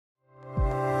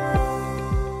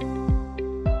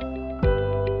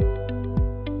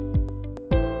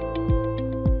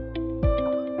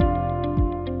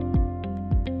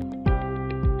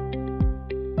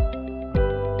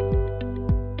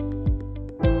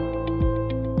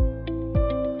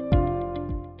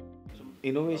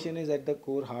Innovation is at the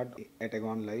core heart at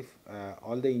Aegon Life.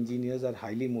 All the engineers are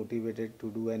highly motivated to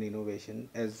do an innovation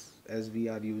as we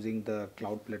are using the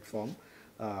cloud platform.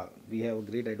 We have a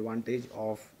great advantage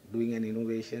of doing an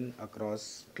innovation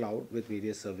across cloud with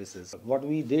various services. What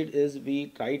we did is we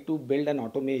tried to build an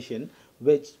automation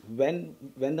which when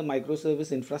the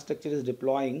microservice infrastructure is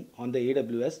deploying on the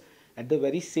AWS, at the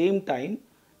very same time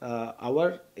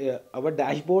our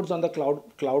dashboards on the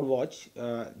cloud watch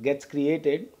gets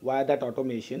created via that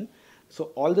automation.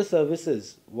 So all the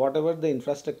services, whatever the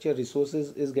infrastructure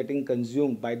resources is getting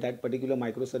consumed by that particular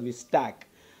microservice stack,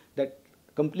 that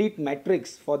complete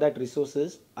metrics for that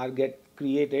resources are get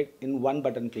created in one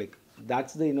button click.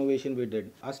 That's the innovation we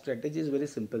did. Our strategy is very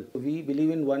simple. We believe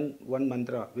in one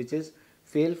mantra, which is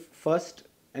fail first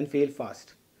and fail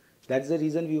fast. That's the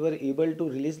reason we were able to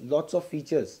release lots of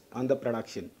features on the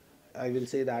production. I will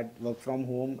say that work from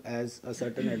home has a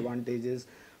certain advantages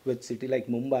with city like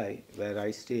Mumbai, where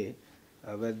I stay,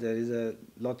 where there is a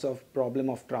lots of problem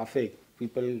of traffic.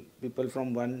 People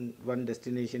from one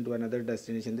destination to another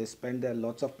destination, they spend their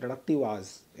lots of productive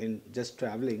hours in just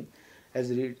traveling,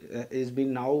 is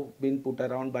been now been put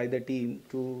around by the team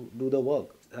to do the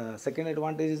work. Second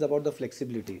advantage is about the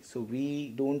flexibility. So we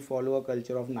don't follow a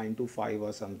culture of 9 to 5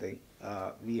 or something.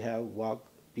 We have work.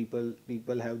 People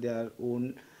have their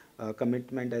own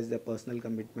commitment as their personal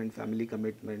commitment, family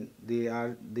commitment. They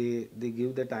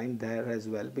give the time there as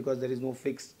well, because there is no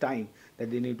fixed time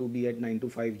that they need to be at 9 to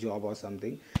 5 job or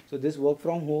something. So this work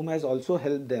from home has also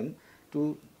helped them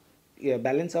to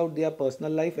balance out their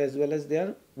personal life as well as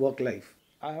their work life.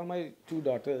 I have my two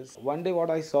daughters. One day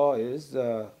what I saw is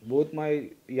both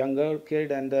my younger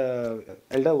kid and the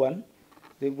elder one,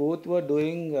 they both were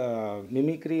doing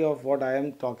mimicry of what I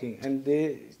am talking, and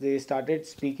they started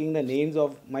speaking the names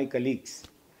of my colleagues.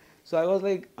 So I was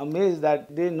like amazed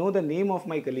that they know the name of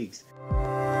my colleagues.